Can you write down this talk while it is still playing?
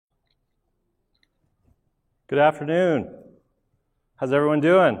Good afternoon. How's everyone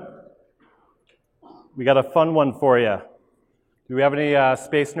doing? We got a fun one for you. Do we have any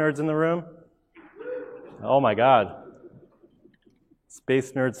space nerds in the room? Oh my God.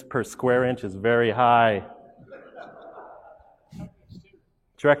 Space nerds per square inch is very high.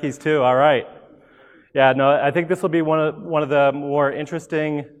 Trekkies too, all right. Yeah, no, I think this will be one of the more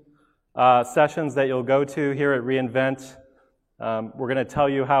interesting sessions that you'll go to here at reInvent. We're going to tell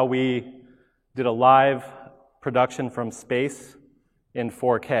you how we did a live production from space in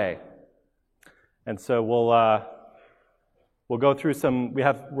 4K. And so we'll go through some.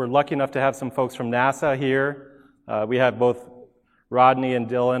 We're lucky enough to have some folks from NASA here. We have both Rodney and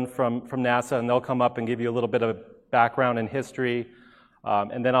Dylan from NASA, and they'll come up and give you a little bit of background and history.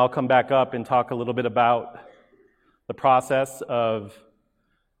 And then I'll come back up and talk a little bit about the process of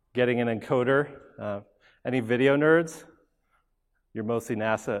getting an encoder. Any video nerds? You're mostly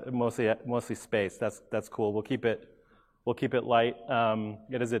NASA, mostly space. That's cool. We'll keep it light.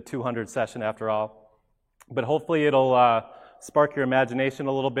 It is a 200 session after all, but hopefully it'll spark your imagination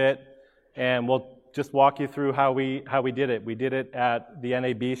a little bit, and we'll just walk you through how we did it. We did it at the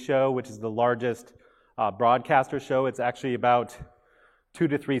NAB show, which is the largest broadcaster show. It's actually about 2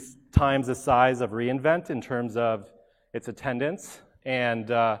 to 3 times the size of reInvent in terms of its attendance, and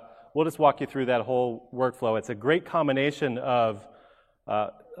we'll just walk you through that whole workflow. It's a great combination of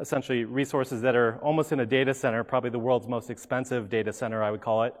essentially resources that are almost in a data center, probably the world's most expensive data center, I would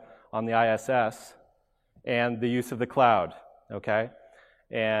call it, on the ISS, and the use of the cloud, okay?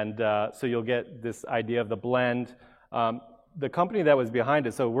 And so you'll get this idea of the blend. The company that was behind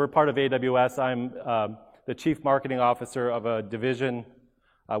it, so we're part of AWS. I'm the chief marketing officer of a division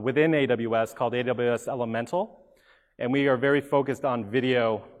within AWS called AWS Elemental, and we are very focused on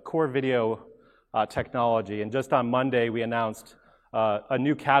video, core video technology. And just on Monday, we announced a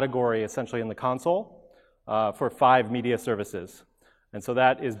new category essentially in the console for 5 media services. And so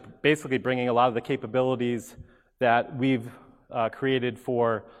that is basically bringing a lot of the capabilities that we've created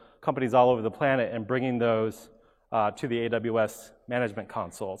for companies all over the planet and bringing those to the AWS management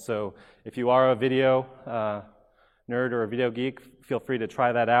console. So if you are a video nerd or a video geek, feel free to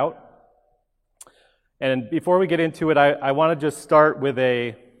try that out. And before we get into it, I want to just start with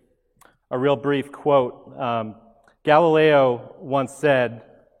a real brief quote. Galileo once said,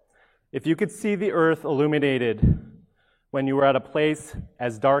 "If you could see the earth illuminated when you were at a place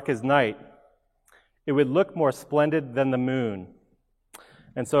as dark as night, it would look more splendid than the moon."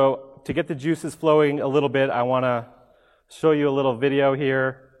 And so to get the juices flowing a little bit, I want to show you a little video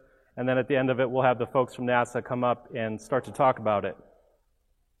here, and then at the end of it, we'll have the folks from NASA come up and start to talk about it.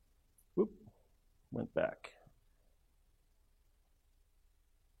 Whoop, went back.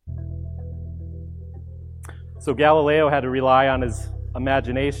 So Galileo had to rely on his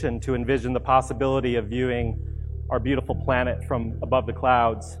imagination to envision the possibility of viewing our beautiful planet from above the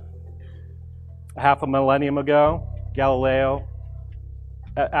clouds. Half a millennium ago,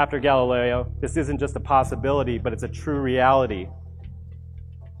 after Galileo, this isn't just a possibility, but it's a true reality.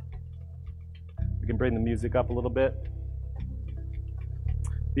 We can bring the music up a little bit.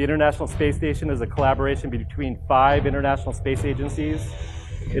 The International Space Station is a collaboration between 5 international space agencies.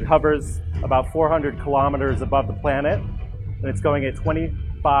 It hovers about 400 kilometers above the planet, and it's going at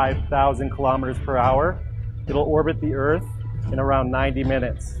 25,000 kilometers per hour. It'll orbit the Earth in around 90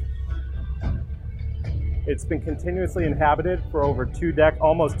 minutes. It's been continuously inhabited for over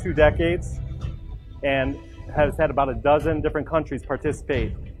almost 2 decades, and has had about a dozen different countries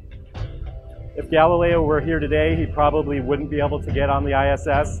participate. If Galileo were here today, he probably wouldn't be able to get on the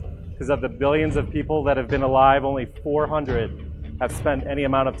ISS because of the billions of people that have been alive. Only 400 have spent any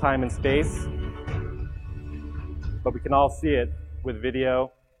amount of time in space, but we can all see it with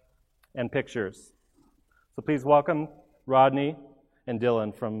video and pictures. So please welcome Rodney and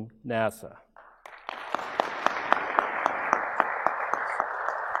Dylan from NASA.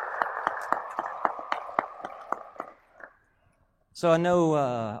 So I know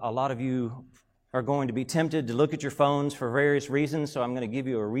a lot of you are going to be tempted to look at your phones for various reasons, so I'm going to give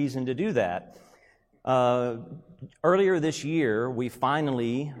you a reason to do that. Earlier this year, we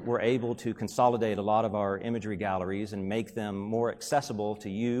finally were able to consolidate a lot of our imagery galleries and make them more accessible to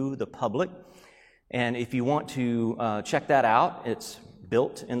you, the public. And if you want to check that out, it's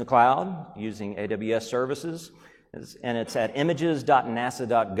built in the cloud using AWS services, and it's at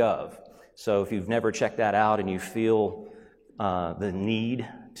images.nasa.gov. So if you've never checked that out and you feel the need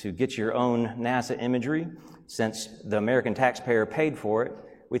to get your own NASA imagery, since the American taxpayer paid for it,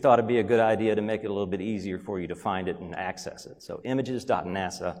 we thought it'd be a good idea to make it a little bit easier for you to find it and access it. So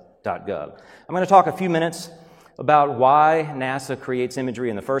images.nasa.gov. I'm going to talk a few minutes about why NASA creates imagery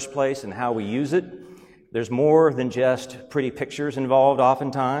in the first place and how we use it. There's more than just pretty pictures involved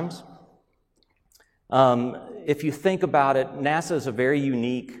oftentimes. If you think about it, NASA is a very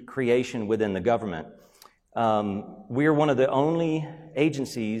unique creation within the government. We're one of the only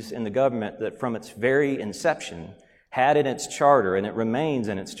agencies in the government that from its very inception had in its charter, and it remains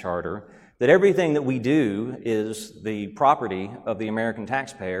in its charter, that everything that we do is the property of the American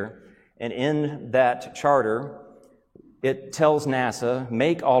taxpayer. And in that charter, it tells NASA,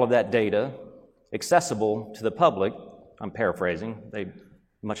 make all of that data accessible to the public. I'm paraphrasing,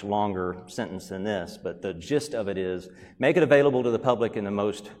 much longer sentence than this, but the gist of it is, make it available to the public in the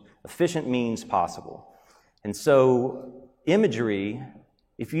most efficient means possible. And so imagery,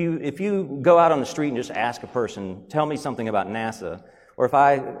 if you go out on the street and just ask a person, tell me something about NASA, or if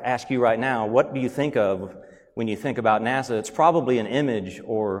I ask you right now, what do you think of when you think about NASA, it's probably an image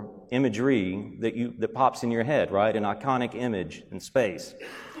or imagery that pops in your head, right? An iconic image in space,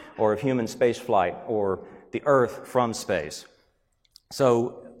 or of human space flight, or the Earth from space.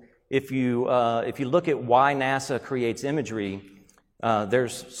 So if you look at why NASA creates imagery,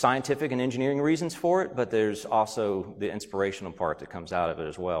 there's scientific and engineering reasons for it, but there's also the inspirational part that comes out of it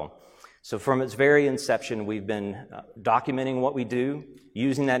as well. So from its very inception, we've been documenting what we do,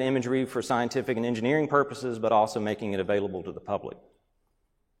 using that imagery for scientific and engineering purposes, but also making it available to the public.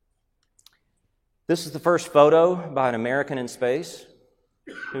 This is the first photo by an American in space.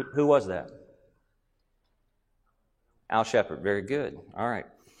 Who was that? Al Shepard. Very good. All right.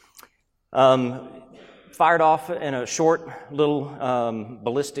 Fired off in a short little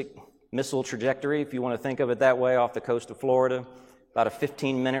ballistic missile trajectory, if you want to think of it that way, off the coast of Florida. About a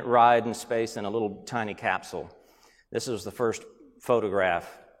 15-minute ride in space in a little tiny capsule. This was the first photograph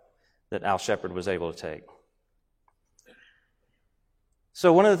that Al Shepard was able to take.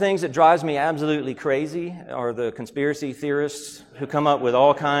 So one of the things that drives me absolutely crazy are the conspiracy theorists who come up with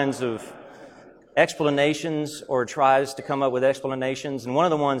all kinds of explanations or tries to come up with explanations. And one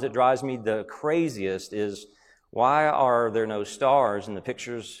of the ones that drives me the craziest is, why are there no stars in the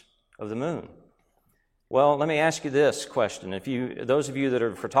pictures of the moon? Well, let me ask you this question. Those of you that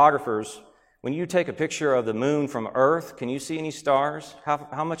are photographers, when you take a picture of the moon from Earth, can you see any stars?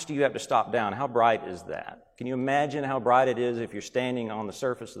 How much do you have to stop down? How bright is that? Can you imagine how bright it is if you're standing on the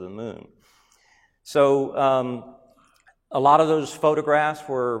surface of the moon? So a lot of those photographs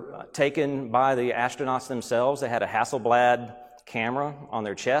were taken by the astronauts themselves. They had a Hasselblad camera on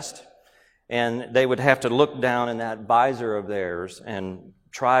their chest, and they would have to look down in that visor of theirs and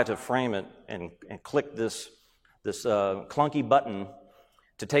try to frame it and click this clunky button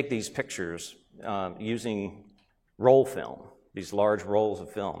to take these pictures using roll film, these large rolls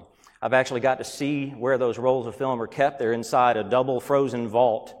of film. I've actually got to see where those rolls of film are kept. They're inside a double frozen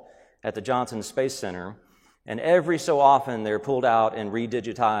vault at the Johnson Space Center, and every so often they're pulled out and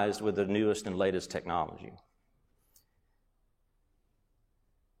redigitized with the newest and latest technology.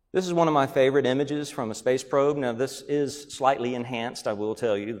 This is one of my favorite images from a space probe. Now, this is slightly enhanced, I will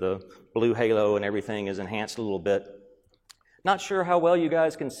tell you. The blue halo and everything is enhanced a little bit. Not sure how well you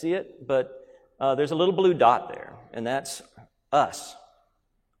guys can see it, but there's a little blue dot there, and that's us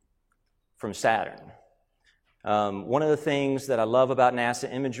from Saturn. One of the things that I love about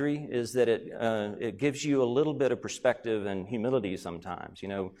NASA imagery is that it gives you a little bit of perspective and humility sometimes. You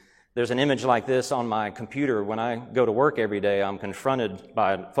know, there's an image like this on my computer. When I go to work every day, I'm confronted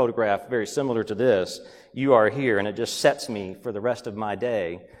by a photograph very similar to this. You are here, and it just sets me for the rest of my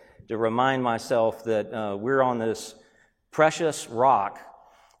day to remind myself that we're on this precious rock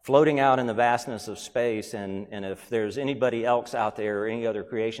floating out in the vastness of space, and if there's anybody else out there or any other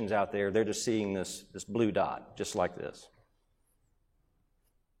creations out there, they're just seeing this blue dot, just like this.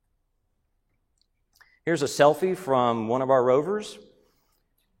 Here's a selfie from one of our rovers,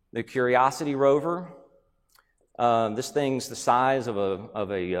 the Curiosity rover. This thing's the size of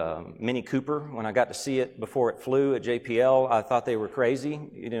a Mini Cooper. When I got to see it before it flew at JPL, I thought they were crazy.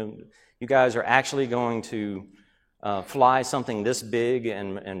 You know, you guys are actually going to fly something this big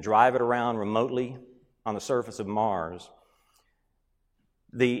and drive it around remotely on the surface of Mars.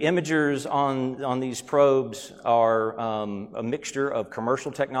 The imagers on these probes are a mixture of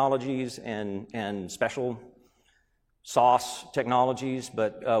commercial technologies and special sauce technologies,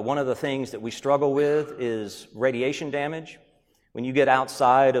 but one of the things that we struggle with is radiation damage. When you get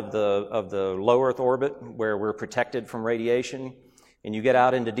outside of the low Earth orbit, where we're protected from radiation, and you get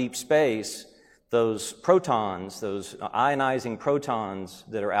out into deep space, those protons, those ionizing protons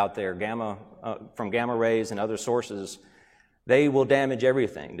that are out there, from gamma rays and other sources, they will damage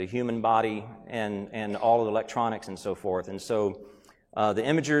everything, the human body and all of the electronics and so forth. And so The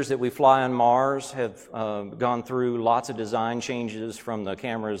imagers that we fly on Mars have gone through lots of design changes from the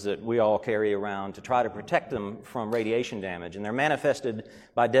cameras that we all carry around to try to protect them from radiation damage, and they're manifested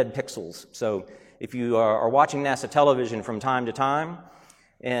by dead pixels. So if you are watching NASA television from time to time,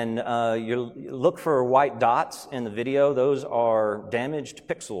 and you look for white dots in the video, those are damaged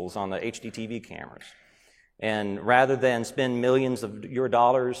pixels on the HDTV cameras. And rather than spend millions of your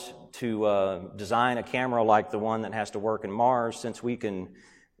dollars to design a camera like the one that has to work in Mars, since we can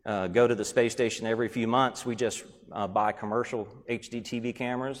go to the space station every few months, we just buy commercial HDTV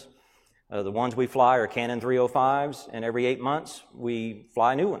cameras. The ones we fly are Canon 305s, and every 8 months we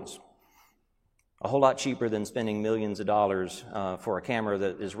fly new ones. A whole lot cheaper than spending millions of dollars for a camera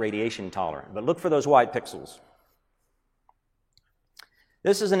that is radiation tolerant. But look for those white pixels.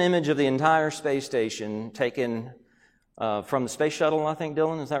 This is an image of the entire space station taken from the space shuttle, I think,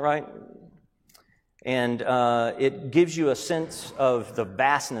 Dylan, is that right? And it gives you a sense of the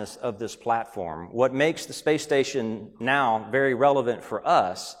vastness of this platform. What makes the space station now very relevant for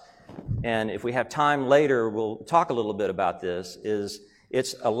us, and if we have time later, we'll talk a little bit about this, is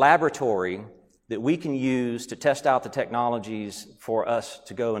it's a laboratory that we can use to test out the technologies for us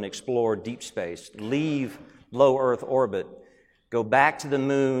to go and explore deep space, leave low Earth orbit, go back to the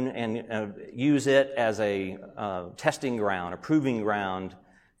moon and use it as a testing ground, a proving ground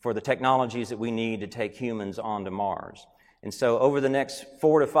for the technologies that we need to take humans onto Mars. And so over the next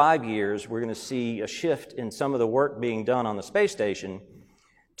 4 to 5 years, we're going to see a shift in some of the work being done on the space station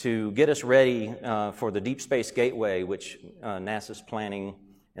to get us ready for the Deep Space Gateway, which NASA's planning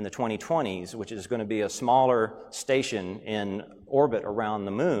in the 2020s, which is going to be a smaller station in orbit around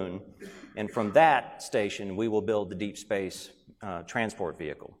the moon. And from that station, we will build the deep space transport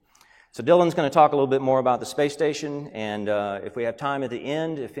vehicle. So Dylan's going to talk a little bit more about the space station, and if we have time at the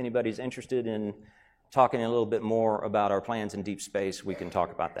end, if anybody's interested in talking a little bit more about our plans in deep space, we can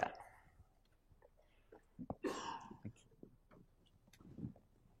talk about that.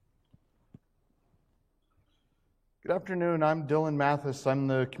 Good afternoon, I'm Dylan Mathis. I'm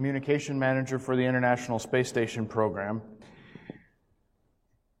the Communication Manager for the International Space Station program.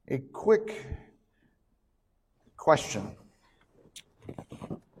 A quick question.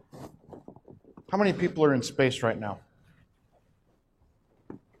 How many people are in space right now?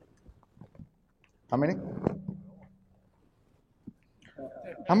 How many?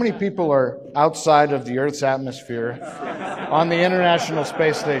 How many people are outside of the Earth's atmosphere on the International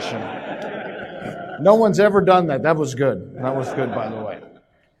Space Station? No one's ever done that. That was good. That was good, by the way.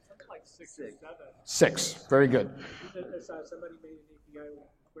 Like 6 or 7. 6. Very good. Somebody made an API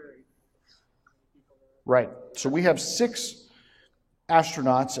query. Right. So we have 6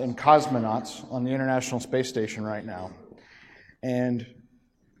 astronauts and cosmonauts on the International Space Station right now. And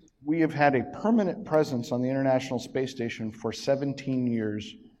we have had a permanent presence on the International Space Station for 17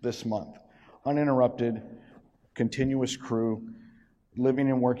 years this month. Uninterrupted, continuous crew, living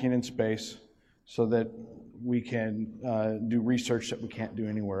and working in space so that we can do research that we can't do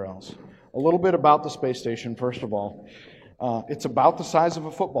anywhere else. A little bit about the space station, first of all. It's about the size of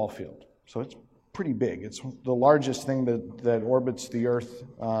a football field, so it's pretty big. It's the largest thing that orbits the Earth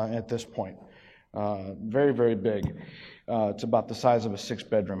at this point. Very, very big. It's about the size of a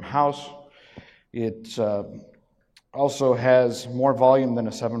 6-bedroom house. It also has more volume than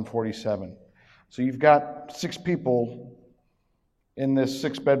a 747. So you've got 6 people in this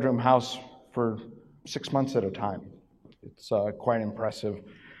 6-bedroom house for 6 months at a time. It's quite impressive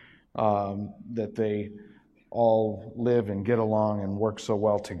that they all live and get along and work so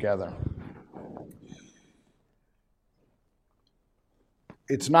well together.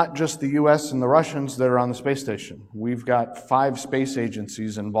 It's not just the US and the Russians that are on the space station. We've got 5 space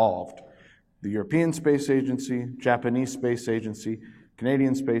agencies involved. The European Space Agency, Japanese Space Agency,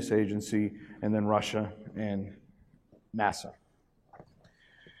 Canadian Space Agency, and then Russia and NASA.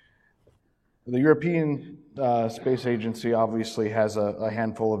 The European Space Agency obviously has a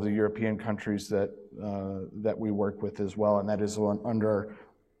handful of the European countries that we work with as well, and that is under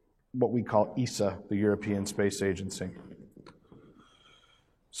what we call ESA, the European Space Agency.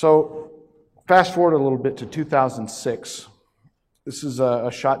 So fast forward a little bit to 2006. This is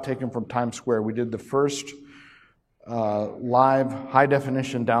a shot taken from Times Square. We did the first live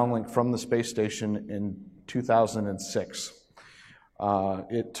high-definition downlink from the space station in 2006.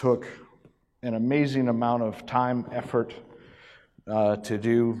 It took an amazing amount of time, effort to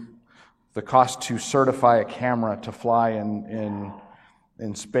do. The cost to certify a camera to fly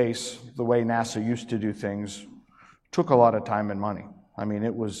in space the way NASA used to do things took a lot of time and money. I mean,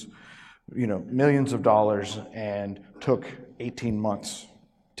 it was, millions of dollars and took 18 months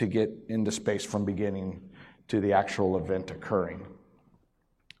to get into space from beginning to the actual event occurring.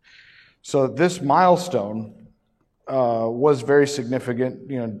 So this milestone was very significant,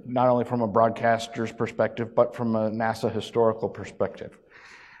 not only from a broadcaster's perspective, but from a NASA historical perspective.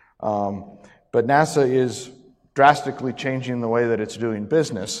 But NASA is drastically changing the way that it's doing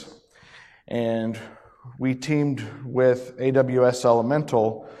business, and we teamed with AWS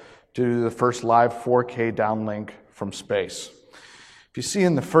Elemental to do the first live 4K downlink from space. If you see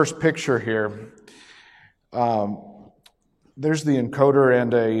in the first picture here, there's the encoder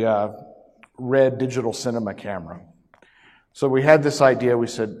and a red digital cinema camera. So we had this idea, we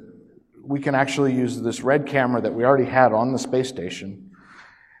said, we can actually use this red camera that we already had on the space station,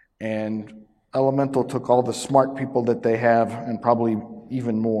 and Elemental took all the smart people that they have and probably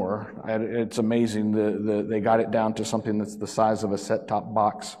even more. It's amazing, they got it down to something that's the size of a set-top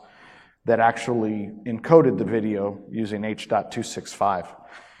box that actually encoded the video using H.265.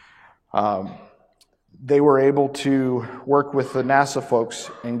 They were able to work with the NASA folks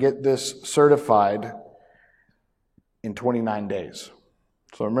and get this certified in 29 days.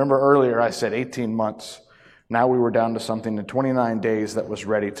 So remember earlier I said 18 months. Now we were down to something in 29 days that was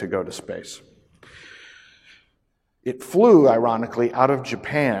ready to go to space. It flew, ironically, out of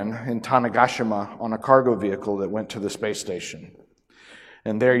Japan in Tanegashima on a cargo vehicle that went to the space station.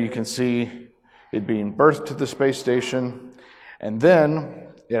 And there you can see it being berthed to the space station, and then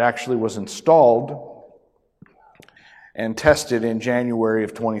it actually was installed and tested in January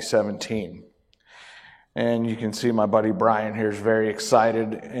of 2017. And you can see my buddy Brian here is very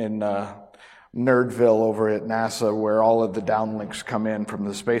excited in Nerdville over at NASA, where all of the downlinks come in from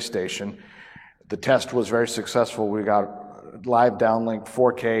the space station. The test was very successful. We got live downlink,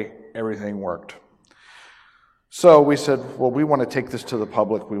 4K, everything worked. So we said, well, we want to take this to the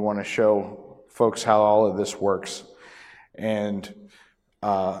public. We want to show folks how all of this works. And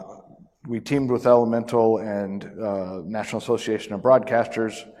we teamed with Elemental and National Association of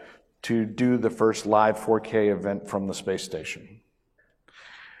Broadcasters to do the first live 4K event from the space station.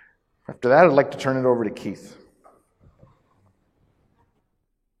 After that, I'd like to turn it over to Keith.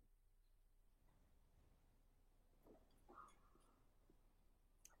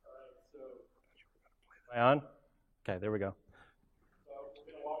 Am I on? Okay, there we go. So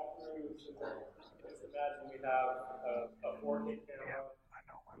we're going to walk through, let's imagine we have a 4K camera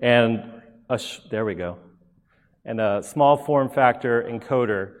and there we go, and a small form factor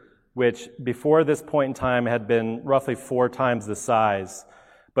encoder, which before this point in time had been roughly 4 times the size.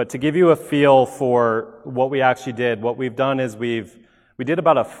 But to give you a feel for what we actually did, what we've done is we did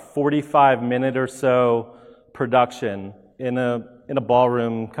about a 45-minute or so production in a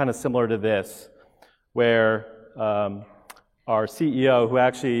ballroom kind of similar to this, where our CEO, who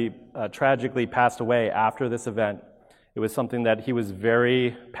actually tragically passed away after this event, it was something that he was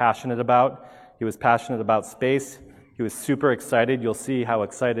very passionate about. He was passionate about space. He was super excited. You'll see how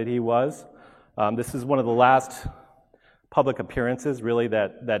excited he was. This is one of the last public appearances, really,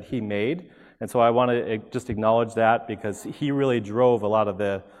 that he made. And so I want to just acknowledge that, because he really drove a lot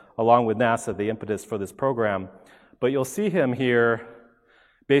of along with NASA, the impetus for this program. But you'll see him here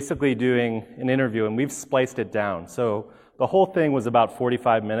basically doing an interview, and we've spliced it down. So the whole thing was about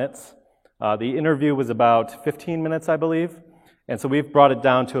 45 minutes. The interview was about 15 minutes, I believe. And so we've brought it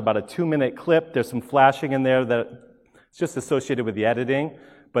down to about a 2-minute clip. There's some flashing in there that's just associated with the editing,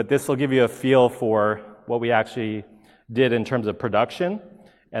 but this will give you a feel for what we actually did in terms of production,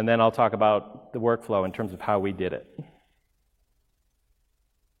 and then I'll talk about the workflow in terms of how we did it.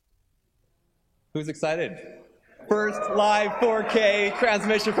 Who's excited? First live 4K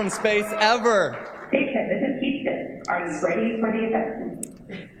transmission from space ever. Hey kid, this is Houston. Are you ready for the event?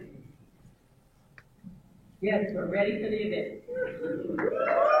 Yes, we're ready for the event.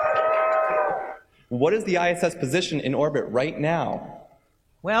 What is the ISS position in orbit right now?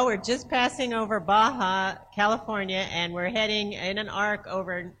 Well, we're just passing over Baja, California, and we're heading in an arc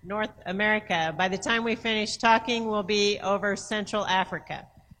over North America. By the time we finish talking, we'll be over Central Africa.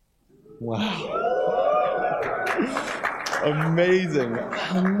 Wow. Amazing.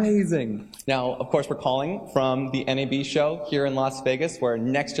 Amazing. Now, of course, we're calling from the NAB show here in Las Vegas, where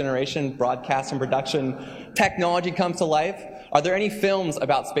next generation broadcast and production technology comes to life. Are there any films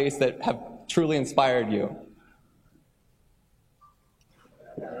about space that have truly inspired you?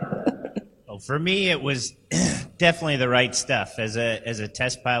 Well, for me, it was definitely The Right Stuff. As a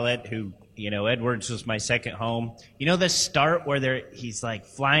test pilot who, Edwards was my second home. You know the start where he's like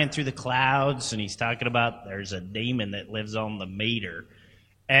flying through the clouds and he's talking about there's a demon that lives on the mater.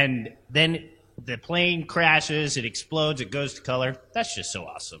 And then the plane crashes, it explodes, it goes to color. That's just so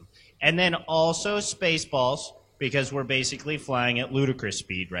awesome. And then also Spaceballs, because we're basically flying at ludicrous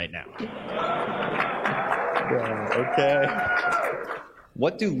speed right now. Yeah, okay.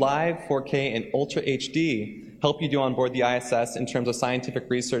 what do live 4K and Ultra HD help you do on board the ISS in terms of scientific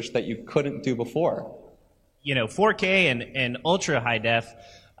research that you couldn't do before? 4K and ultra high def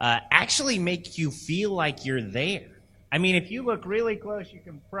actually make you feel like you're there. I mean, if you look really close, you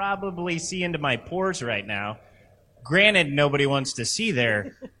can probably see into my pores right now. Granted, nobody wants to see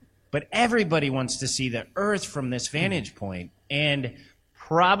there, but everybody wants to see the Earth from this vantage point. And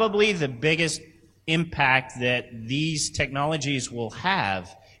probably the biggest impact that these technologies will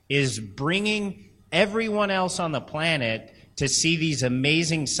have is bringing everyone else on the planet to see these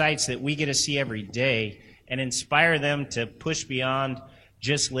amazing sights that we get to see every day and inspire them to push beyond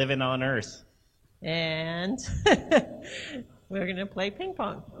just living on Earth. And we're going to play ping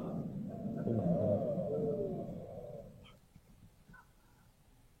pong.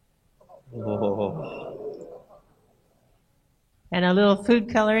 Whoa. And a little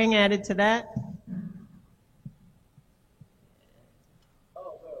food coloring added to that.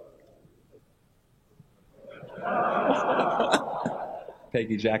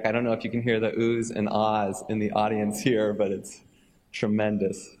 Peggy, Jack, I don't know if you can hear the oohs and ahs in the audience here, but it's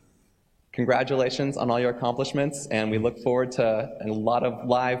tremendous. Congratulations on all your accomplishments, and we look forward to a lot of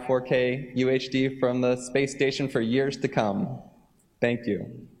live 4K UHD from the space station for years to come. Thank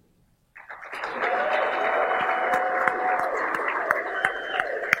you.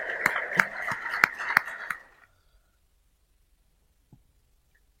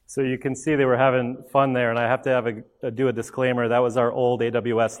 So you can see they were having fun there, and I have to do a disclaimer. That was our old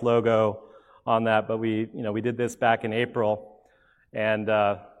AWS logo on that, but we did this back in April, and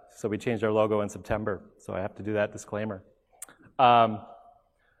so we changed our logo in September. So I have to do that disclaimer. Let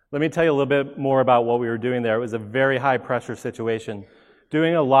me tell you a little bit more about what we were doing there. It was a very high pressure situation.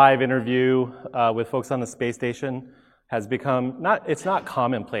 Doing a live interview with folks on the space station has become, it's not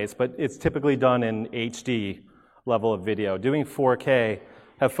commonplace, but it's typically done in HD level of video. Doing 4K,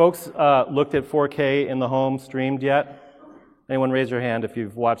 have folks looked at 4K in the home streamed yet? Anyone raise your hand if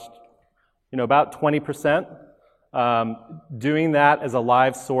you've watched? About 20%. Doing that as a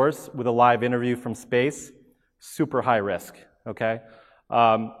live source with a live interview from space, super high risk, okay?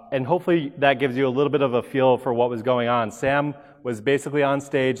 And hopefully that gives you a little bit of a feel for what was going on. Sam was basically on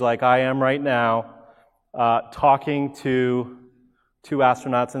stage like I am right now, talking to two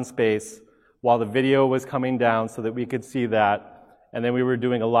astronauts in space while the video was coming down so that we could see that. And then we were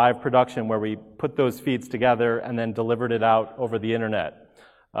doing a live production where we put those feeds together and then delivered it out over the internet.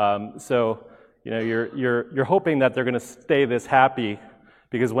 So you're hoping that they're going to stay this happy,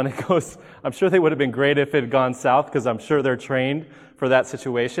 because when it goes, I'm sure they would have been great if it had gone south, because I'm sure they're trained for that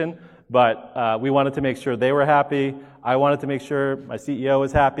situation. But we wanted to make sure they were happy. I wanted to make sure my CEO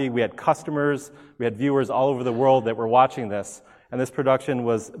was happy. We had customers, we had viewers all over the world that were watching this, and this production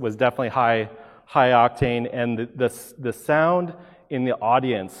was definitely high octane, and the sound in the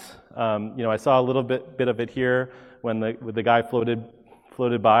audience. I saw a little bit of it here when the guy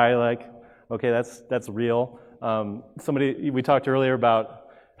floated by, like, okay, that's real. We talked earlier about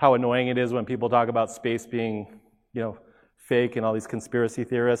how annoying it is when people talk about space being, fake and all these conspiracy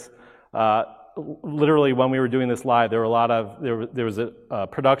theorists. Literally, when we were doing this live, there was a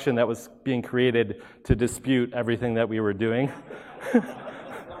production that was being created to dispute everything that we were doing. We're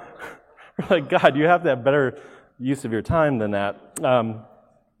like, God, you have to have better use of your time than that.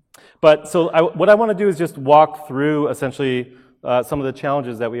 What I want to do is just walk through essentially some of the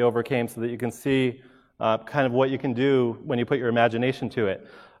challenges that we overcame so that you can see kind of what you can do when you put your imagination to it.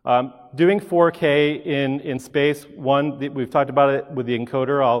 Doing 4K in space, we've talked about it with the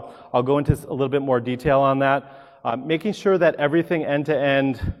encoder. I'll go into a little bit more detail on that. Making sure that everything end to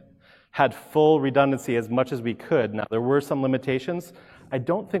end had full redundancy as much as we could. Now, there were some limitations. I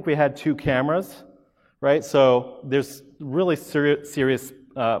don't think we had 2 cameras, right? So there's really serious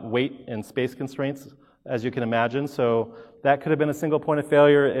weight and space constraints, as you can imagine. So that could have been a single point of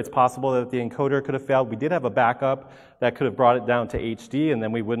failure. It's possible that the encoder could have failed. We did have a backup that could have brought it down to HD, and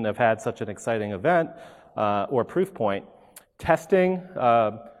then we wouldn't have had such an exciting event or proof point. Testing,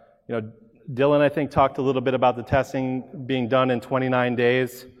 Dylan, I think, talked a little bit about the testing being done in 29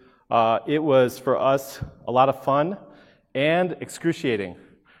 days. It was, for us, a lot of fun and excruciating,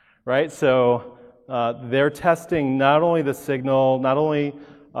 right? So they're testing not only the signal, not only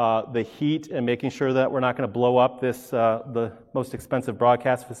the heat and making sure that we're not going to blow up the most expensive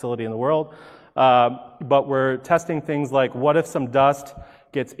broadcast facility in the world, but we're testing things like, what if some dust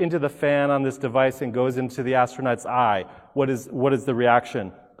gets into the fan on this device and goes into the astronaut's eye? What is the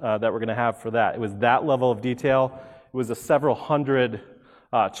reaction that we're going to have for that? It was that level of detail. It was a several hundred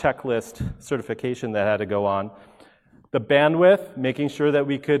checklist certification that had to go on. The bandwidth, making sure that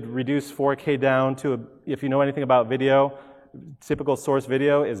we could reduce 4K down to, if you know anything about video, Typical source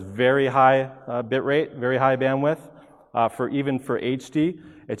video is very high bit rate, very high bandwidth. Even for HD,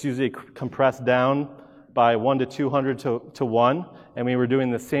 it's usually compressed down by 1 to 200 to 1, and we were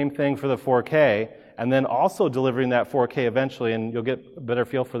doing the same thing for the 4K, and then also delivering that 4K eventually, and you'll get a better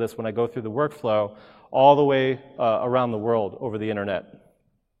feel for this when I go through the workflow, all the way around the world over the internet.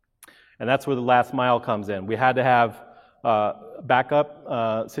 And that's where the last mile comes in. We had to have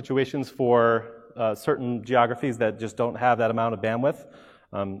backup situations for certain geographies that just don't have that amount of bandwidth.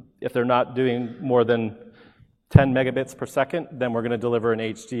 If they're not doing more than 10 megabits per second, then we're going to deliver an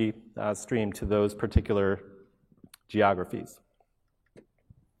HD stream to those particular geographies.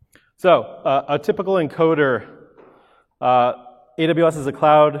 So, a typical encoder, AWS is a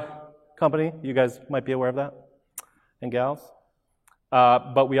cloud company. You guys might be aware of that, and gals.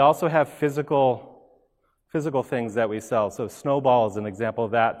 But we also have physical things that we sell. So Snowball is an example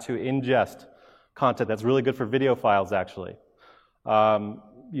of that, to ingest content that's really good for video files, actually.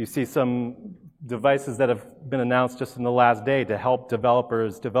 You see some devices that have been announced just in the last day to help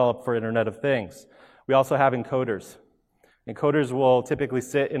developers develop for Internet of Things. We also have encoders. Encoders will typically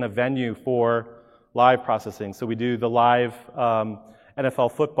sit in a venue for live processing. So we do the live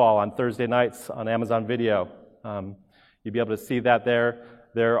NFL football on Thursday nights on Amazon Video. You'll be able to see that there.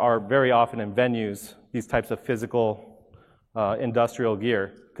 There are very often in venues these types of physical industrial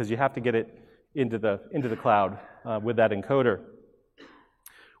gear, because you have to get it into the cloud with that encoder.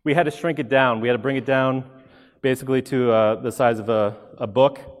 We had to shrink it down. We had to bring it down basically to the size of a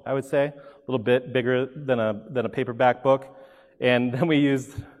book, I would say, a little bit bigger than a paperback book. And then we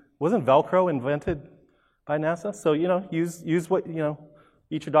used, wasn't Velcro invented by NASA? So, use what,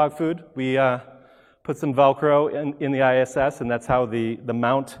 eat your dog food. We put some Velcro in the ISS, and that's how the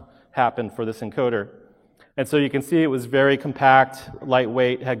mount happened for this encoder. And so you can see it was very compact,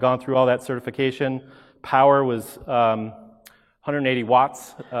 lightweight, had gone through all that certification. Power was 180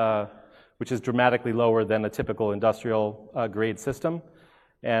 watts, which is dramatically lower than a typical industrial grade system.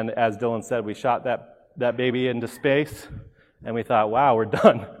 And as Dylan said, we shot that baby into space, and we thought, wow, we're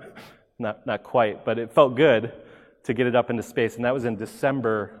done. Not quite, but it felt good to get it up into space. And that was in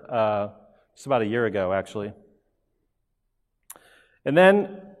December, just about a year ago, actually. And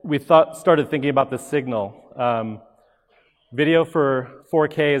then we started thinking about the signal. Video for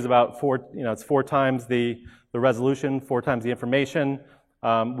 4K is about it's 4 times the resolution, 4 times the information.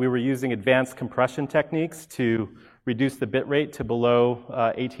 We were using advanced compression techniques to reduce the bit rate to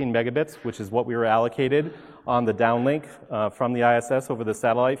below 18 megabits, which is what we were allocated on the downlink from the ISS over the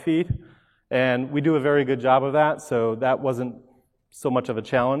satellite feed. And we do a very good job of that, so that wasn't so much of a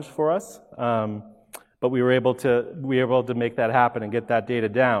challenge for us. But we were able to make that happen and get that data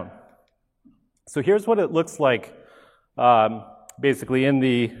down. So here's what it looks like basically in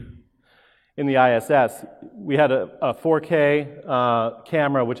the ISS. We had a 4K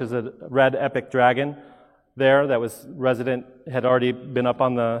camera, which is a red Epic Dragon there that was resident, had already been up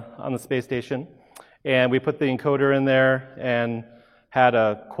on the space station. And we put the encoder in there and had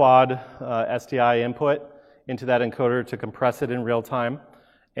a quad SDI input into that encoder to compress it in real time.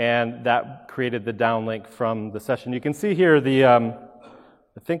 And that created the downlink from the session. You can see here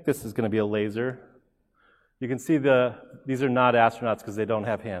I think this is going to be a laser. You can see these are not astronauts because they don't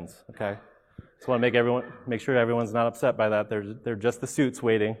have hands, okay? Just want to make sure everyone's not upset by that. They're just the suits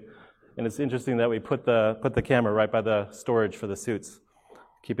waiting. And it's interesting that we put the camera right by the storage for the suits,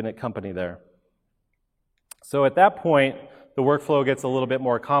 keeping it company there. So at that point, the workflow gets a little bit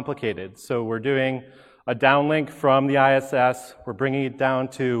more complicated. So we're doing a downlink from the ISS. We're bringing it down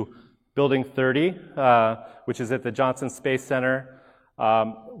to Building 30, which is at the Johnson Space Center.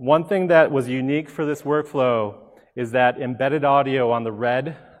 One thing that was unique for this workflow is that embedded audio on the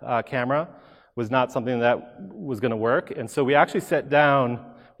red camera was not something that was going to work. And so we actually sat down,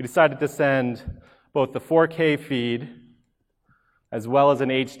 we decided to send both the 4K feed as well as an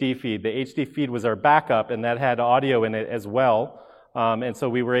HD feed. The HD feed was our backup, and that had audio in it as well. And so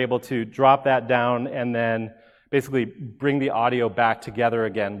we were able to drop that down and then basically bring the audio back together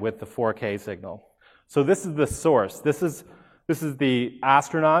again with the 4K signal. So this is the source. This is the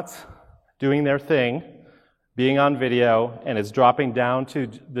astronauts doing their thing, being on video, and it's dropping down to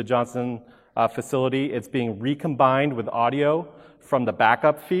the Johnson facility. It's being recombined with audio from the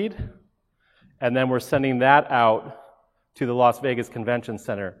backup feed, and then we're sending that out to the Las Vegas Convention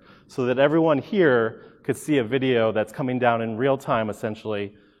Center so that everyone here could see a video that's coming down in real time,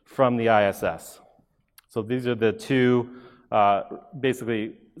 essentially, from the ISS. So these are the two,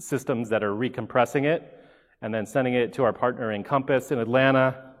 basically, systems that are recompressing it and then sending it to our partner Encompass in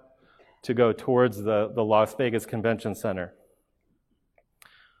Atlanta to go towards the Las Vegas Convention Center.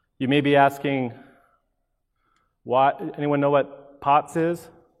 You may be asking, Why? Anyone know what POTS is?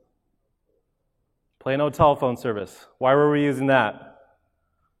 Plano telephone service. Why were we using that?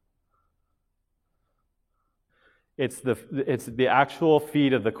 It's the actual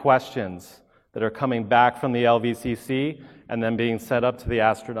feed of the questions that are coming back from the LVCC and then being sent up to the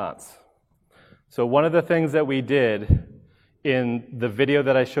astronauts. So one of the things that we did in the video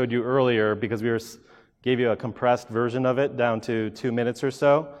that I showed you earlier, because gave you a compressed version of it down to 2 minutes or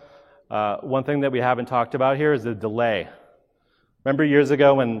so, one thing that we haven't talked about here is the delay. Remember years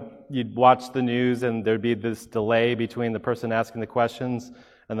ago when you'd watch the news and there'd be this delay between the person asking the questions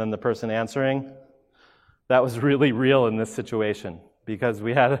and then the person answering? That was really real in this situation because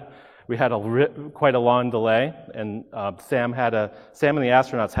we had quite a long delay, and Sam and the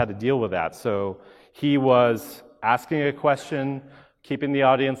astronauts had to deal with that. So he was asking a question, keeping the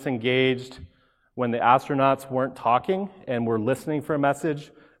audience engaged. When the astronauts weren't talking and were listening for a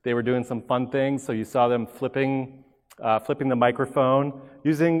message, they were doing some fun things. So you saw them flipping the microphone,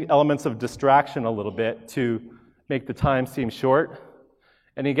 using elements of distraction a little bit to make the time seem short.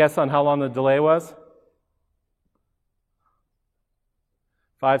 Any guess on how long the delay was?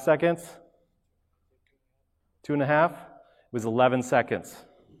 5 seconds? 2.5? It was 11 seconds.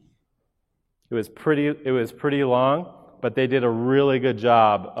 It was pretty long, but they did a really good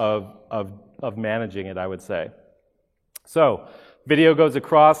job of managing it, I would say. So, video goes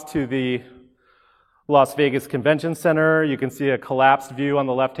across to the Las Vegas Convention Center. You can see a collapsed view on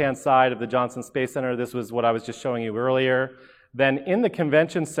the left-hand side of the Johnson Space Center. This was what I was just showing you earlier. Then in the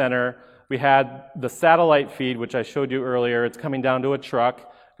Convention Center, we had the satellite feed, which I showed you earlier. It's coming down to a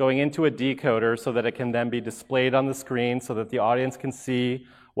truck, going into a decoder so that it can then be displayed on the screen so that the audience can see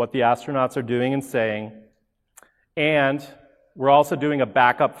what the astronauts are doing and saying. And we're also doing a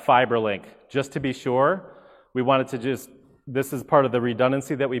backup fiber link. Just to be sure, we wanted to this is part of the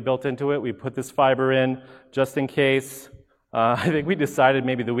redundancy that we built into it. We put this fiber in just in case. I think we decided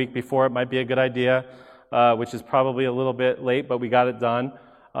maybe the week before it might be a good idea, which is probably a little bit late, but we got it done.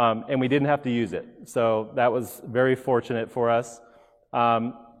 And we didn't have to use it. So that was very fortunate for us.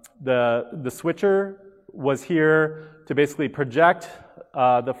 The switcher was here to basically project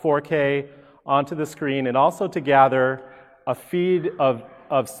the 4K onto the screen and also to gather a feed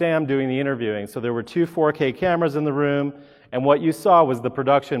of Sam doing the interviewing. So there were 2 4K cameras in the room, and what you saw was the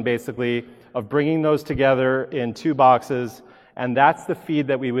production basically of bringing those together in 2 boxes, and that's the feed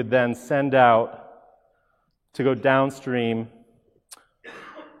that we would then send out to go downstream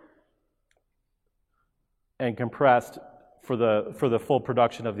and compressed for the full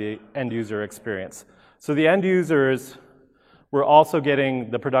production of the end user experience. So the end users were also getting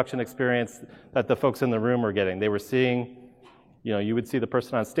the production experience that the folks in the room were getting. They were seeing, you would see the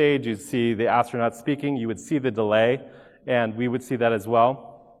person on stage, you'd see the astronaut speaking, you would see the delay, and we would see that as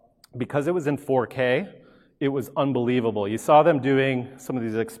well. Because it was in 4K, it was unbelievable. You saw them doing some of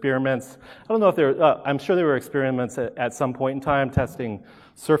these experiments. I don't know if I'm sure there were experiments at some point in time testing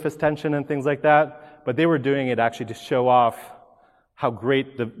surface tension and things like that, but they were doing it actually to show off how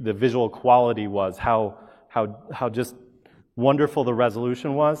great the visual quality was, how just wonderful the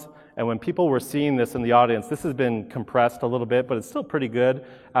resolution was. And when people were seeing this in the audience, this has been compressed a little bit, but it's still pretty good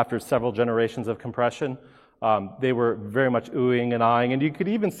after several generations of compression. They were very much oohing and eyeing, and you could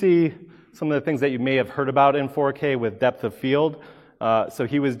even see some of the things that you may have heard about in 4K with depth of field. So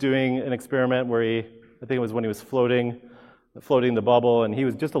he was doing an experiment where I think it was when he was floating the bubble, and he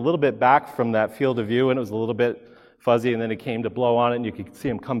was just a little bit back from that field of view, and it was a little bit fuzzy, and then it came to blow on it, and you could see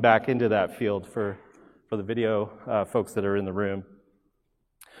him come back into that field for the video folks that are in the room.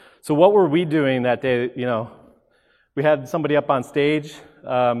 So what were we doing that day? We had somebody up on stage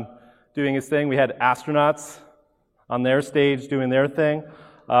doing his thing. We had astronauts on their stage doing their thing.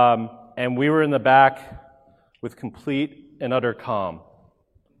 And we were in the back with complete and utter calm.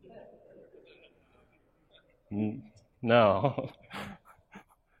 No.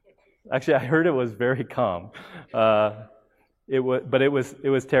 Actually, I heard it was very calm. It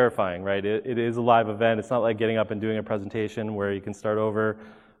was terrifying, right? It is a live event. It's not like getting up and doing a presentation where you can start over.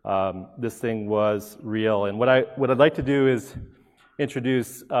 This thing was real. And what I'd like to do is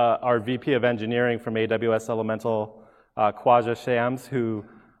introduce our VP of Engineering from AWS Elemental, Khwaja Shams, who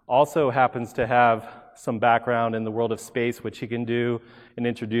also happens to have some background in the world of space, which he can do and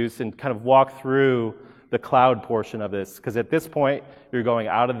introduce and kind of walk through the cloud portion of this. Because at this point, you're going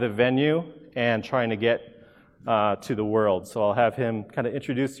out of the venue and trying to get to the world. So I'll have him kind of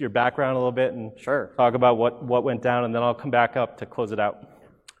introduce your background a little bit and talk about what went down, and then I'll come back up to close it out.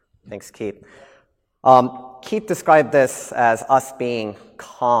 Thanks, Keith. Keith described this as us being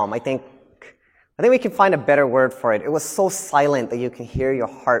calm. I think we can find a better word for it. It was so silent that you can hear your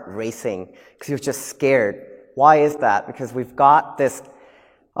heart racing because you're just scared. Why is that? Because we've got this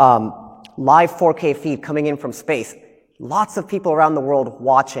live 4K feed coming in from space. Lots of people around the world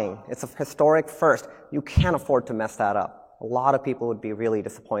watching. It's a historic first. You can't afford to mess that up. A lot of people would be really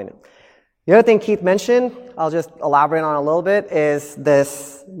disappointed. The other thing Keith mentioned, I'll just elaborate on a little bit, is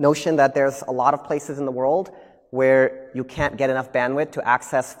this notion that there's a lot of places in the world where you can't get enough bandwidth to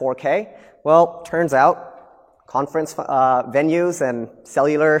access 4K. Well, turns out conference venues and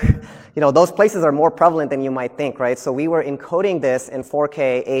cellular, those places are more prevalent than you might think, right? So we were encoding this in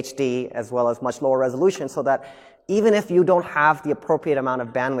 4K HD as well as much lower resolution so that even if you don't have the appropriate amount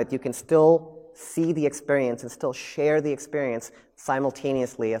of bandwidth, you can still see the experience and still share the experience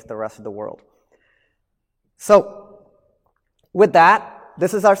simultaneously as the rest of the world. So with that,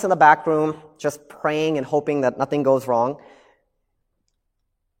 this is us in the back room, just praying and hoping that nothing goes wrong.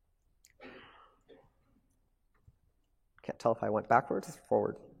 Can't tell if I went backwards or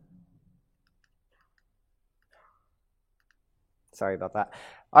forward. Sorry about that.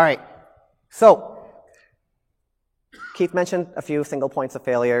 All right, so Keith mentioned a few single points of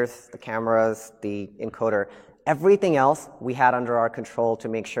failures, the cameras, the encoder. Everything else we had under our control to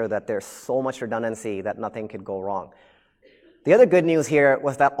make sure that there's so much redundancy that nothing could go wrong. The other good news here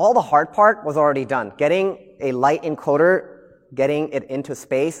was that all the hard part was already done. Getting a light encoder, getting it into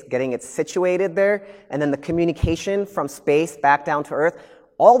space, getting it situated there, and then the communication from space back down to Earth,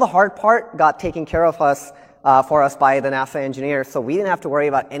 all the hard part got taken care of for us by the NASA engineers, so we didn't have to worry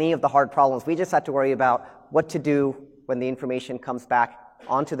about any of the hard problems. We just had to worry about what to do when the information comes back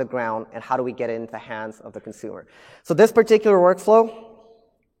onto the ground and how do we get it into the hands of the consumer. So this particular workflow,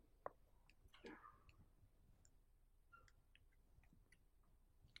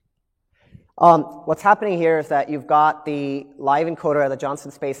 what's happening here is that you've got the live encoder at the Johnson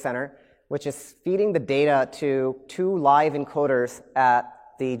Space Center, which is feeding the data to 2 live encoders at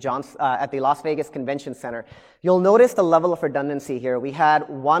the Las Vegas Convention Center. You'll notice the level of redundancy here. We had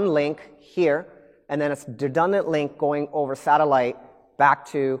one link here, and then a redundant link going over satellite back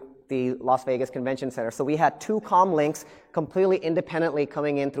to the Las Vegas Convention Center. So we had 2 comm links completely independently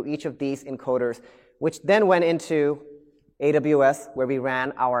coming in through each of these encoders, which then went into AWS, where we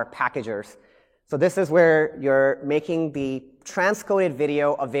ran our packagers. So this is where you're making the transcoded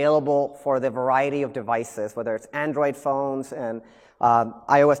video available for the variety of devices, whether it's Android phones and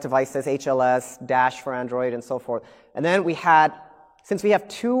iOS devices, HLS, Dash for Android, and so forth. And then we had, since we have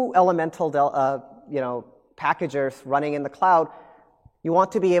 2 elemental packagers running in the cloud, you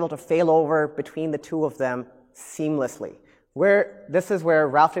want to be able to fail over between the 2 of them seamlessly. This is where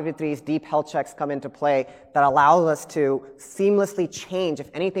Route 53's deep health checks come into play that allows us to seamlessly change. If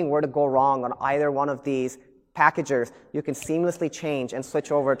anything were to go wrong on either one of these packagers, you can seamlessly change and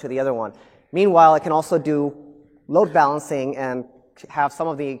switch over to the other one. Meanwhile, it can also do load balancing and have some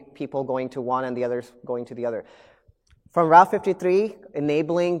of the people going to one and the others going to the other. From Route 53,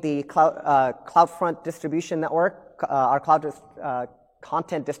 enabling the CloudFront distribution network, our cloud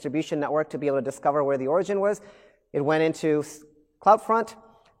content distribution network to be able to discover where the origin was, it went into CloudFront,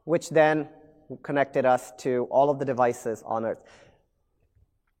 which then connected us to all of the devices on Earth.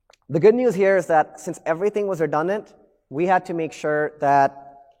 The good news here is that since everything was redundant, we had to make sure that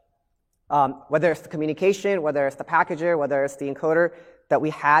whether it's the communication, whether it's the packager, whether it's the encoder, that we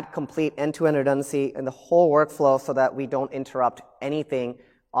had complete end-to-end redundancy in the whole workflow so that we don't interrupt anything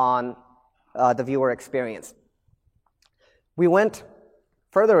on the viewer experience. We went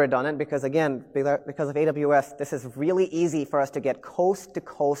further redundant because, again, because of AWS, this is really easy for us to get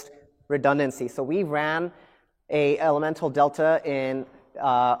coast-to-coast redundancy. So we ran a Elemental Delta in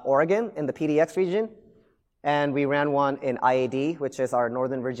Oregon in the PDX region, and we ran one in IAD, which is our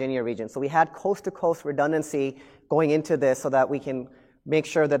Northern Virginia region. So we had coast-to-coast redundancy going into this so that we can make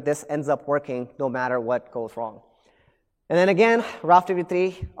sure that this ends up working no matter what goes wrong. And then again, Route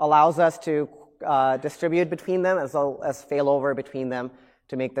 53 allows us to distribute between them as well as fail over between them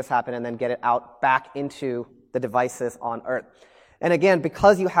to make this happen and then get it out back into the devices on Earth. And again,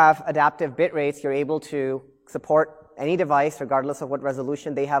 because you have adaptive bit rates, you're able to support any device regardless of what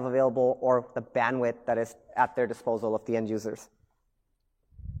resolution they have available or the bandwidth that is at their disposal of the end users.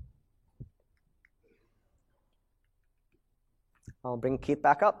 I'll bring Keith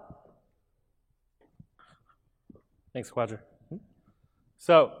back up. Thanks, Quadra.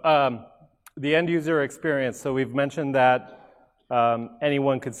 So the end user experience. So we've mentioned that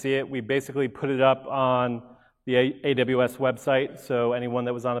anyone could see it. We basically put it up on the AWS website, so anyone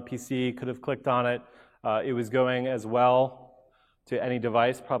that was on a PC could have clicked on it. It was going as well to any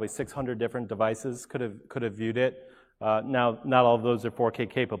device. Probably 600 different devices could have viewed it. Now, not all of those are 4K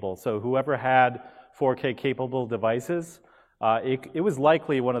capable. So whoever had 4K capable devices, it was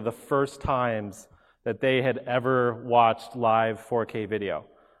likely one of the first times that they had ever watched live 4K video.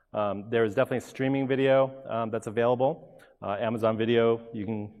 There is definitely streaming video that's available. Amazon Video, you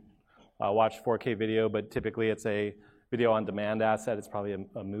can watch 4K video, but typically it's a video on demand asset. It's probably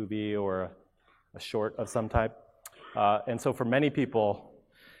a movie or a short of some type. And so for many people,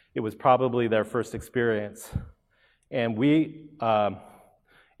 it was probably their first experience. And we,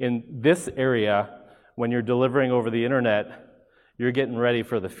 in this area, when you're delivering over the internet, you're getting ready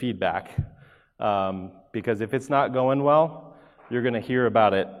for the feedback. Because if it's not going well, you're going to hear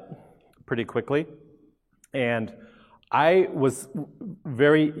about it pretty quickly. And I was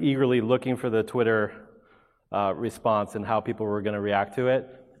very eagerly looking for the Twitter response and how people were going to react to it.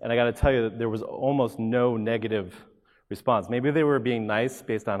 And I got to tell you that there was almost no negative response. Maybe they were being nice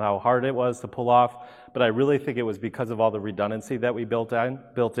based on how hard it was to pull off, but I really think it was because of all the redundancy that we built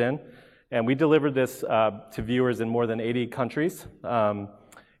in. And we delivered this to viewers in more than 80 countries.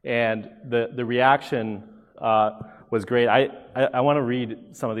 And the reaction was great. I want to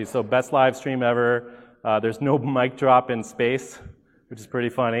read some of these. So, best live stream ever. There's no mic drop in space, which is pretty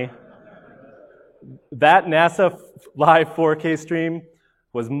funny. That NASA live 4K stream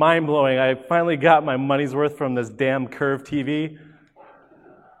was mind-blowing. I finally got my money's worth from this damn Curve TV.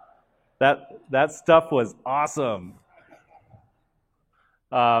 That stuff was awesome.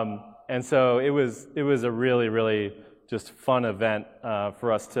 And so it was a really, really just fun event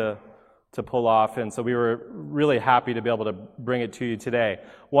for us to pull off, and so we were really happy to be able to bring it to you today.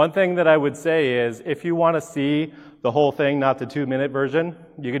 One thing that I would say is, if you want to see the whole thing, not the 2-minute version,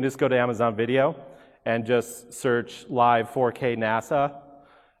 you can just go to Amazon Video and just search live 4K NASA,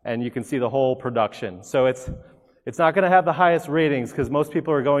 and you can see the whole production. So it's not going to have the highest ratings, because most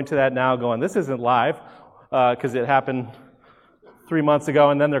people are going to that now going, this isn't live, because it happened 3 months ago,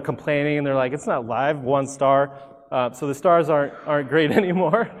 and then they're complaining, and they're like, it's not live, 1 star. So the stars aren't great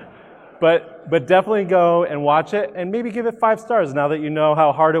anymore. But definitely go and watch it, and maybe give it 5 stars now that you know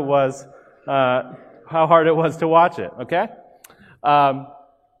how hard it was to watch it. Okay. I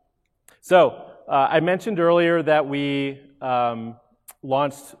mentioned earlier that we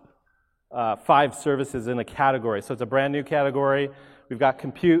launched 5 services in a category. So it's a brand new category. We've got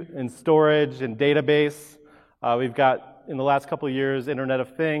compute and storage and database. We've got, in the last couple of years, Internet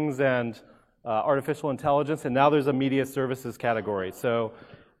of Things and artificial intelligence, and now there's a media services category. So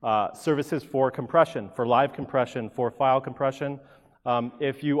services for compression, for live compression, for file compression.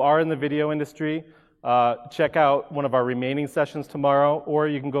 If you are in the video industry, check out one of our remaining sessions tomorrow, or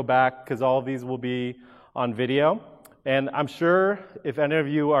you can go back, because all of these will be on video. And I'm sure if any of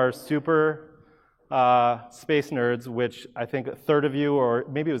you are super space nerds, which I think a third of you, or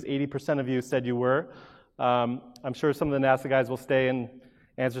maybe it was 80% of you said you were, I'm sure some of the NASA guys will stay and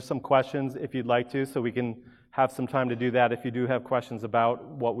answer some questions if you'd like to, so we can have some time to do that if you do have questions about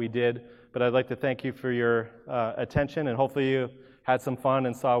what we did. But I'd like to thank you for your attention, and hopefully you had some fun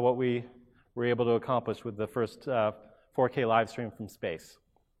and saw what we were able to accomplish with the first 4K live stream from space.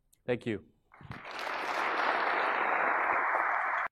 Thank you.